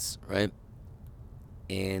adolescence, right?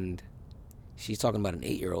 And she's talking about an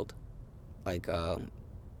 8-year-old. Like, at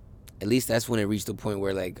least that's when it reached the point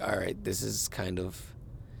where, like, all right, this is kind of,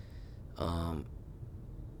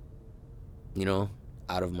 you know,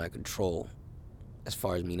 out of my control as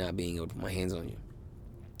far as me not being able to put my hands on you.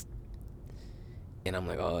 And I'm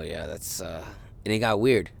like, oh yeah, that's and it got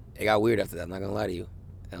weird. It got weird after that. I'm not gonna lie to you.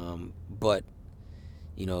 But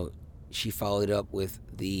you know, she followed it up with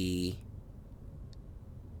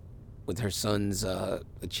her son's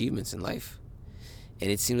achievements in life,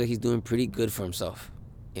 and it seems like he's doing pretty good for himself.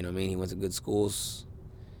 You know what I mean? He went to good schools,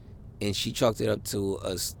 and she chalked it up to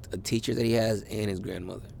a teacher that he has and his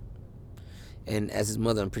grandmother. And as his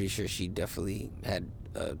mother, I'm pretty sure she definitely had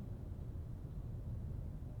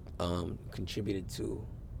contributed to.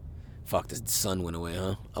 Fuck, the sun went away,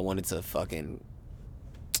 huh? I wanted to fucking.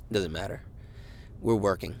 Doesn't matter. We're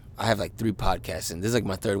working. I have like 3 podcasts, and this is like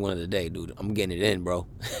my 3rd one of the day, dude. I'm getting it in, bro.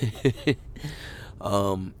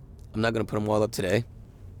 I'm not gonna put them all up today,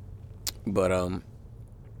 but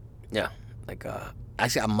yeah, like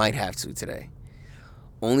actually, I might have to today,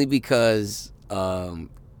 only because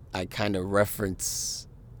I kind of reference.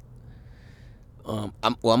 I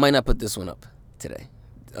might not put this one up today.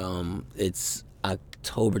 It's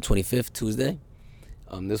October 25th, Tuesday.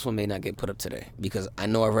 This one may not get put up today because I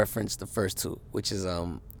know I referenced the first 2, which is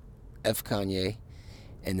F Kanye,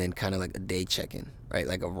 and then kind of like a day check-in, right?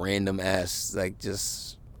 Like a random ass, like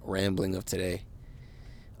just rambling of today.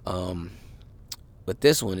 But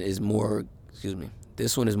this one is more. Excuse me.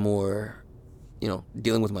 This one is more, you know,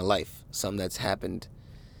 dealing with my life, something that's happened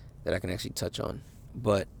that I can actually touch on.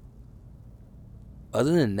 But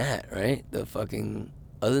other than that, right?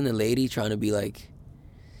 Other than the lady trying to be like,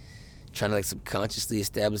 trying to like subconsciously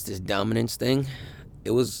establish this dominance thing,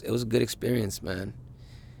 it was a good experience, man.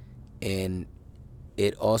 And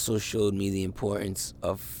it also showed me the importance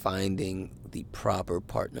of finding the proper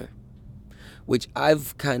partner, which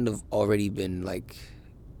I've kind of already been like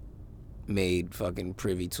made fucking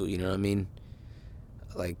privy to, you know what I mean?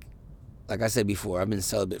 Like like I said before, I've been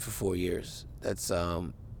celibate for 4 years. That's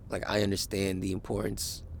like I understand the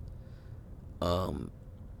importance um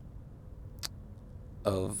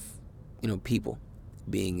of people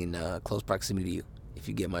being in close proximity to you, if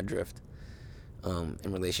you get my drift, in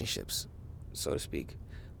relationships, so to speak.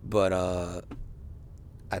 But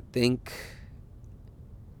I think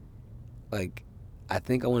like I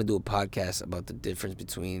think I want to do a podcast about the difference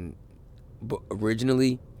between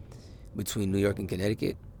originally between New York and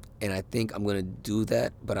Connecticut, and I think I'm gonna do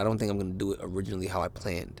that, but I don't think I'm gonna do it originally how I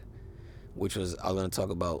planned, which was I was gonna talk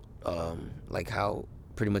about like how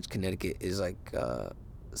pretty much Connecticut is like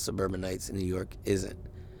suburbanites and New York isn't.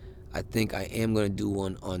 I think I am gonna do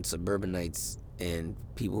one on suburbanites and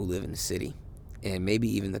people who live in the city, and maybe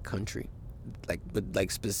even the country, but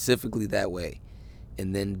like specifically that way,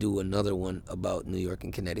 and then do another one about New York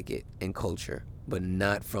and Connecticut and culture, but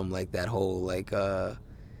not from like that whole like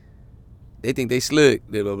they think they slick,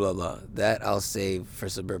 blah blah blah blah. That I'll save for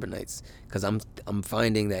suburbanites, because I'm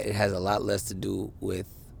finding that it has a lot less to do with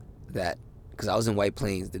that. Because I was in White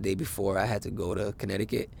Plains the day before I had to go to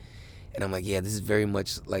Connecticut, and I'm like, yeah, this is very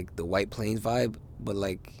much like the White Plains vibe, but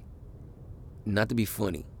like not to be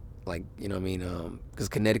funny, like you know what I mean? Because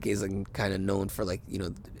Connecticut is like kind of known for like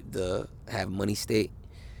the have money state.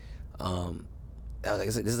 I was like,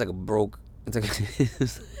 this is like a broke. It's like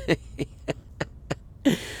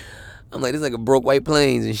I'm like, this is like a broke White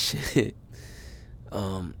Plains and shit.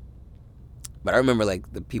 Um, but I remember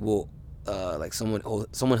like the people, like someone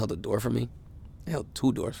held a door for me. They held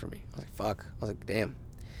two doors for me. I was like, fuck. I was like, damn.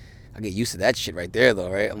 I get used to that shit right there though,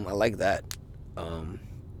 right? I like that.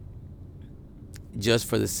 Just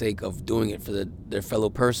for the sake of doing it for their fellow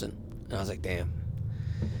person. And I was like, damn.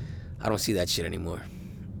 I don't see that shit anymore.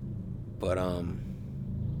 But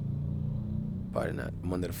probably not.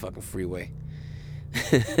 I'm under the fucking freeway.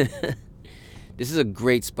 This is a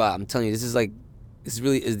great spot. I'm telling you, this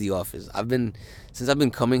really is the office. Since I've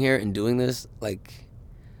been coming here and doing this, like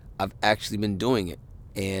I've actually been doing it,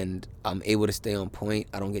 and I'm able to stay on point.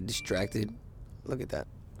 I don't get distracted. Look at that.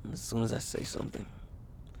 As soon as I say something.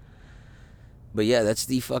 But yeah, that's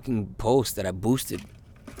the fucking post that I boosted.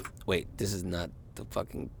 Wait, this is not the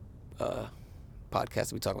fucking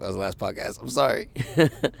podcast we talked about. That was the last podcast. I'm sorry.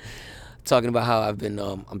 Talking about how I've been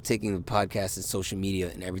I'm taking the podcast and social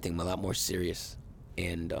media and everything a lot more serious,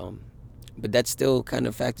 and but that still kind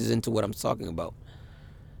of factors into what I'm talking about.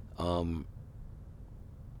 A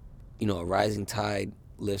rising tide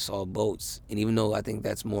lifts all boats, and even though I think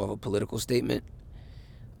that's more of a political statement,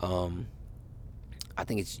 I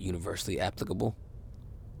think it's universally applicable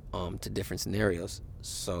to different scenarios.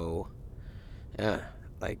 So yeah,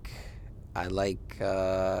 like I like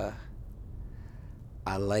where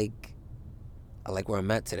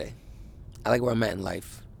I'm at today. I like where I'm at in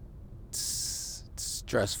life. It's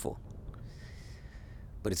stressful,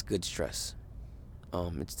 but it's good stress.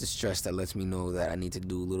 It's the stress that lets me know that I need to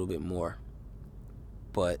do a little bit more,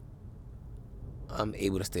 but I'm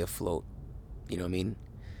able to stay afloat. You know what I mean?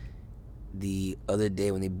 The other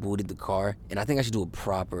day when they booted the car, and I think I should do a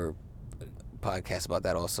proper podcast about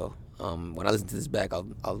that also. When I listen to this back,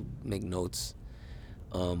 I'll make notes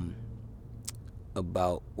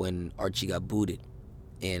about when Archie got booted,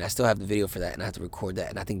 and I still have the video for that, and I have to record that,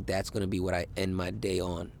 and I think that's gonna be what I end my day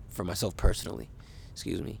on for myself personally.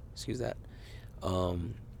 Excuse that.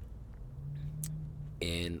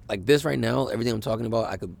 And like this right now, everything I'm talking about,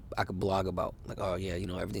 I could blog about. Like, oh yeah,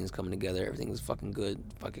 everything's coming together, everything's fucking good,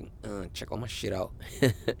 fucking check all my shit out,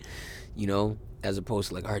 as opposed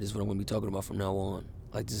to like, all right, this is what I'm gonna be talking about from now on.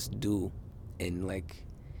 Like, just do, and like,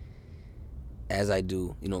 as I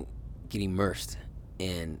do, get immersed,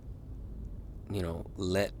 and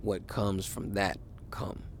let what comes from that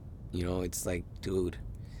come. It's like, dude,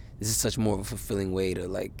 this is such more of a fulfilling way to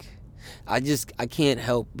like. I can't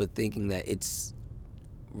help but thinking that it's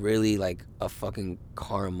really like a fucking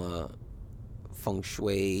karma, feng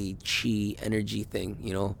shui, chi, energy thing,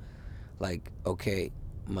 Like, okay,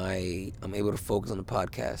 I'm able to focus on the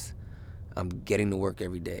podcast. I'm getting to work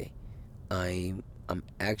every day. I'm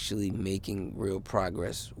actually making real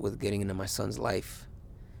progress with getting into my son's life.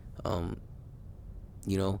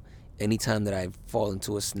 Anytime that I fall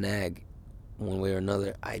into a snag one way or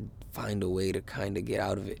another, I find a way to kind of get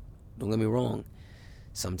out of it. Don't get me wrong.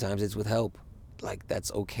 Sometimes it's with help. Like,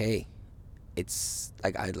 that's okay. It's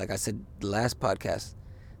like I said the last podcast,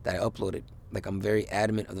 that I uploaded. Like, I'm very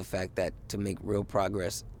adamant of the fact that to make real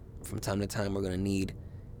progress, from time to time, we're gonna need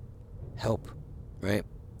help, right?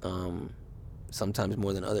 Sometimes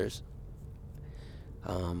more than others.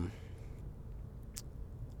 Um,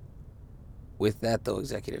 with that though,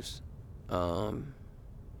 executives, um,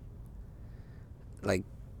 like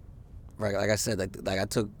like I said, like I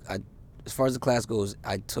as far as the class goes,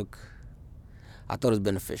 I thought it was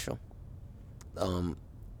beneficial. Um,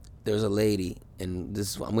 there's a lady, and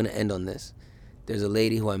I'm gonna end on this. There's a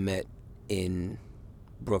lady who I met in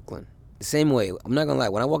Brooklyn. The same way, I'm not gonna lie.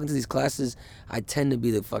 When I walk into these classes, I tend to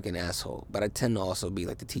be the fucking asshole, but I tend to also be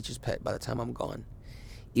like the teacher's pet by the time I'm gone.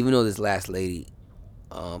 Even though this last lady,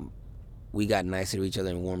 um, we got nicer to each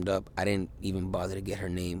other and warmed up, I didn't even bother to get her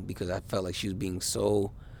name because I felt like she was being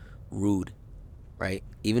so rude, right?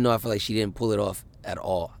 Even though I felt like she didn't pull it off at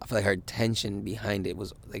all. I feel like her intention behind it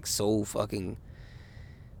was like so fucking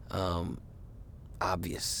um,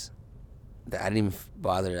 obvious that I didn't even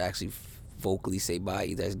bother to actually vocally say bye.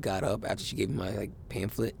 Either I just got up after she gave me my like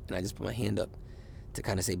pamphlet and I just put my hand up to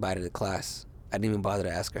kind of say bye to the class. I didn't even bother to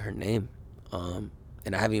ask her name,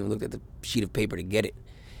 and I haven't even looked at the sheet of paper to get it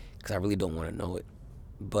because I really don't want to know it.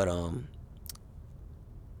 But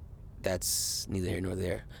that's neither here nor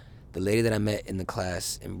there. The lady that I met in the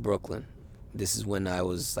class in Brooklyn, this is when I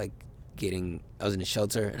was like I was in a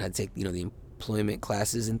shelter and I'd take, the employment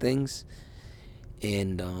classes and things.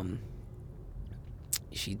 And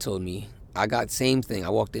she told me, I got same thing. I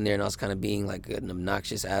walked in there and I was kind of being like an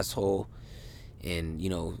obnoxious asshole and,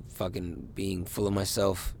 fucking being full of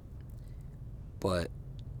myself. But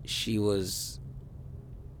she was,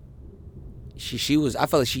 I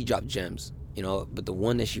felt like she dropped gems, but the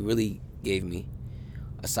one that she really gave me,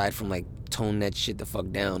 aside from like tone that shit the fuck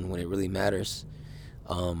down when it really matters,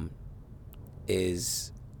 um,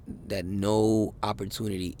 is that no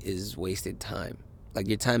opportunity is wasted time. Like,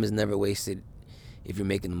 your time is never wasted if you're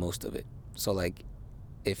making the most of it. So like,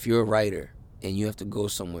 if you're a writer and you have to go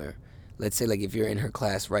somewhere, let's say like if you're in her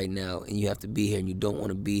class right now and you have to be here and you don't want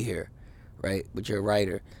to be here, right? But you're a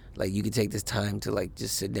writer, like you could take this time to like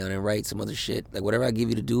just sit down and write some other shit. Like whatever I give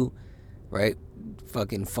you to do, right?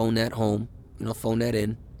 Fucking phone that home, phone that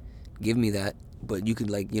in, give me that. But you could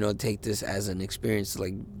like, take this as an experience to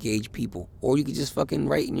like gauge people. Or you could just fucking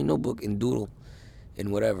write in your notebook and doodle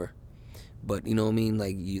and whatever. But you know what I mean?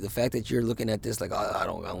 Like the fact that you're looking at this like, oh, I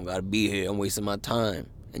don't gotta be here. I'm wasting my time,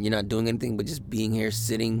 and you're not doing anything but just being here,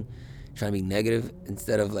 sitting, trying to be negative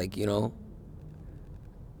instead of like,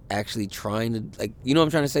 actually trying to like, what I'm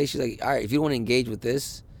trying to say. She's like, all right, if you don't want to engage with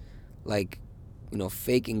this, like,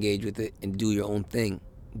 fake engage with it and do your own thing.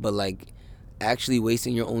 But like, actually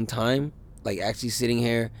wasting your own time, like actually sitting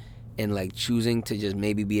here and like choosing to just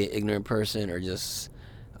maybe be an ignorant person or just,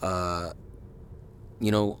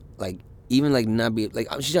 like even like not be like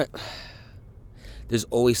she's not. There's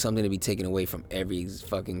always something to be taken away from every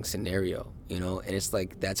fucking scenario, and it's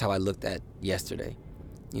like that's how I looked at yesterday,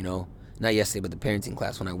 not yesterday but the parenting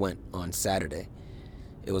class when I went on Saturday.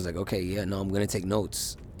 It was like, okay, yeah, no, I'm gonna take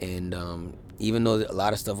notes, and even though a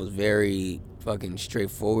lot of stuff was very fucking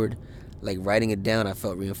straightforward, like writing it down, I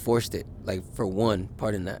felt reinforced it. Like for one,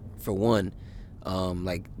 pardon that, for one,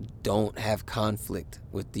 like don't have conflict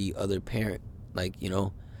with the other parent, like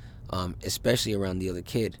especially around the other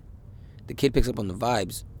kid. The kid picks up on the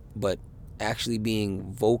vibes, but actually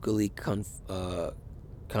being vocally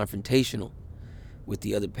confrontational with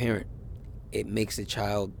the other parent, it makes the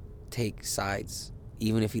child take sides,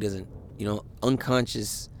 even if he doesn't,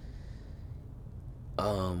 unconscious,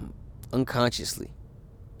 unconsciously,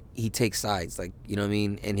 he takes sides, like, you know what I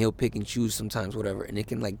mean, and he'll pick and choose sometimes, whatever, and it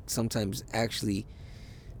can like sometimes actually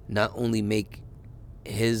not only make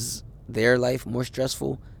their life more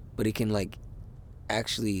stressful, but it can like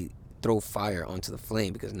actually throw fire onto the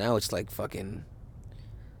flame because now it's like fucking,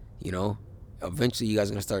 eventually you guys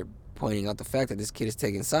are gonna start pointing out the fact that this kid is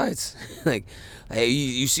taking sides. Like, hey,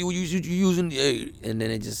 you see what you're using, and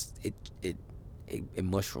then it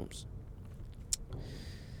mushrooms.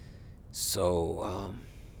 So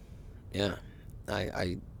yeah,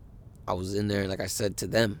 I was in there, like I said to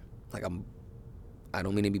them, like I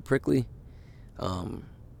don't mean to be prickly.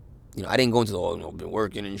 I didn't go into the been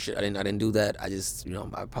working and shit. I didn't do that. I just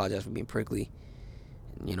I apologize for being prickly.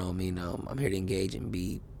 You know what I mean? I'm here to engage and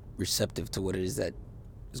be receptive to what it is that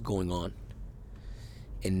is going on,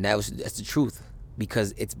 and that's the truth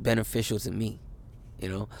because it's beneficial to me.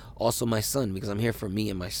 Also my son, because I'm here for me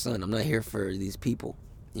and my son. I'm not here for these people.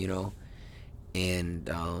 And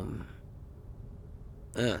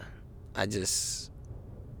I just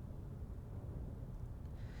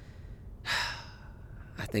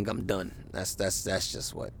I think I'm done. That's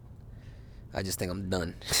just what I just think I'm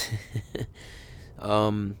done.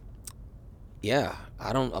 Yeah,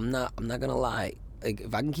 I'm not gonna lie. Like,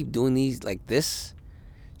 if I can keep doing these like this,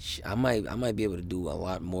 I might be able to do a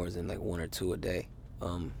lot more than like one or two a day.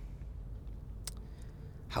 Um,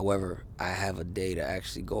 However, I have a day to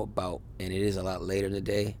actually go about, and it is a lot later in the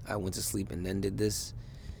day. I went to sleep and then did this,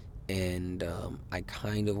 and I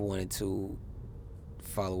kind of wanted to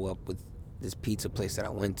follow up with this pizza place that I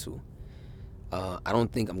went to. I don't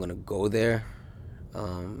think I'm gonna go there.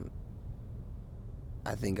 Um,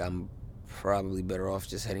 I think I'm probably better off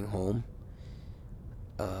just heading home.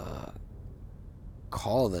 Uh,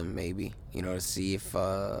 Call them maybe, to see if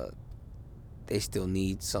they still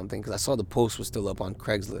need something. Because I saw the post was still up on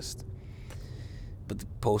Craigslist, but the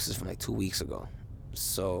post is from like 2 weeks ago,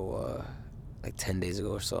 so like 10 days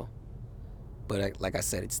ago or so. But like I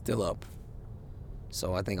said, it's still up.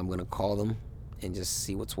 So I think I'm gonna call them and just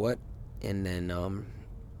see what's what, and then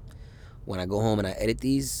when I go home and I edit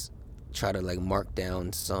these, try to like mark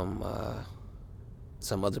down some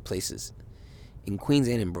other places in Queens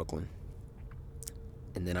and in Brooklyn.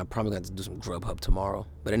 And then I'm probably going to do some Grubhub tomorrow.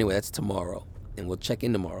 But anyway, that's tomorrow, and we'll check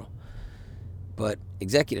in tomorrow. But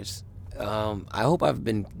executives, I hope I've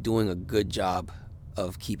been doing a good job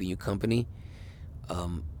of keeping you company.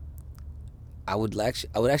 Um, I would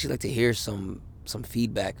actually like to hear some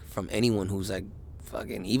feedback from anyone who's like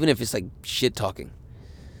fucking, even if it's like shit talking.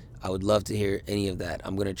 I would love to hear any of that.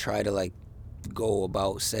 I'm gonna try to like go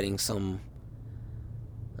about setting some,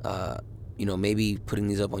 maybe putting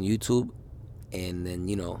these up on YouTube, and then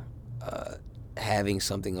having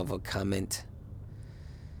something of a comment,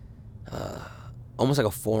 almost like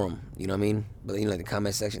a forum. You know what I mean? But like the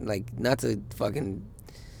comment section, like not to fucking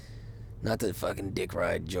dick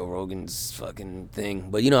ride Joe Rogan's fucking thing,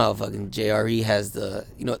 but you know how fucking JRE has the,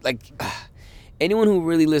 anyone who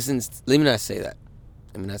really listens. Let me not say that.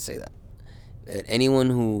 That anyone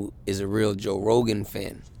who is a real Joe Rogan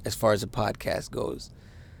fan, as far as the podcast goes,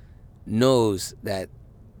 knows that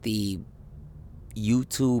the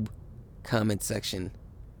YouTube comment section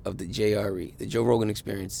of the JRE, the Joe Rogan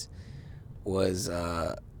Experience, was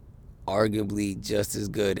arguably just as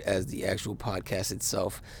good as the actual podcast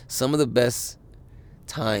itself. Some of the best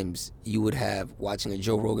times you would have watching a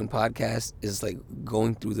Joe Rogan podcast is like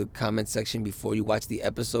going through the comment section before you watch the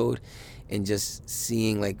episode and just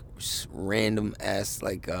seeing like random ass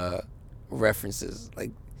like references,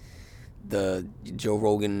 like the Joe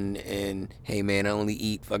Rogan and hey man, I only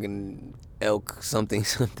eat fucking elk something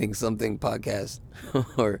something podcast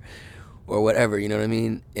or whatever, you know what I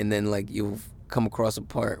mean? And then like you'll come across a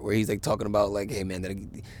part where he's like talking about like, hey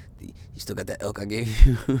man, you still got that elk I gave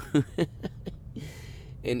you.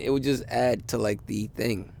 And it would just add to like the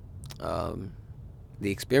thing,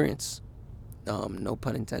 the experience. No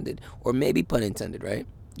pun intended, or maybe pun intended, right,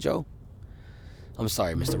 Joe? I'm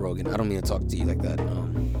sorry, Mr. Rogan. I don't mean to talk to you like that,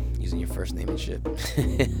 using your first name and shit.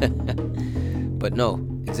 But no,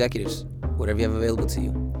 executives, whatever you have available to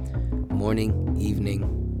you, morning, evening,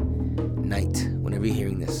 night, whenever you're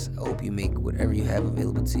hearing this, I hope you make whatever you have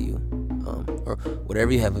available to you, or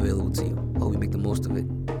whatever you have available to you. I hope you make the most of it,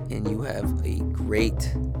 and you have a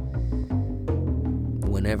great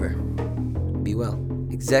whenever. Be well.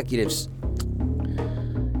 Executives,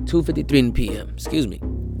 2:53 p.m. Excuse me.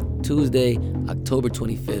 Tuesday, October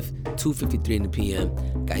 25th, 2:53 p.m.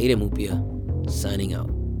 Kahire Mupia, signing out.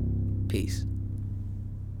 Peace.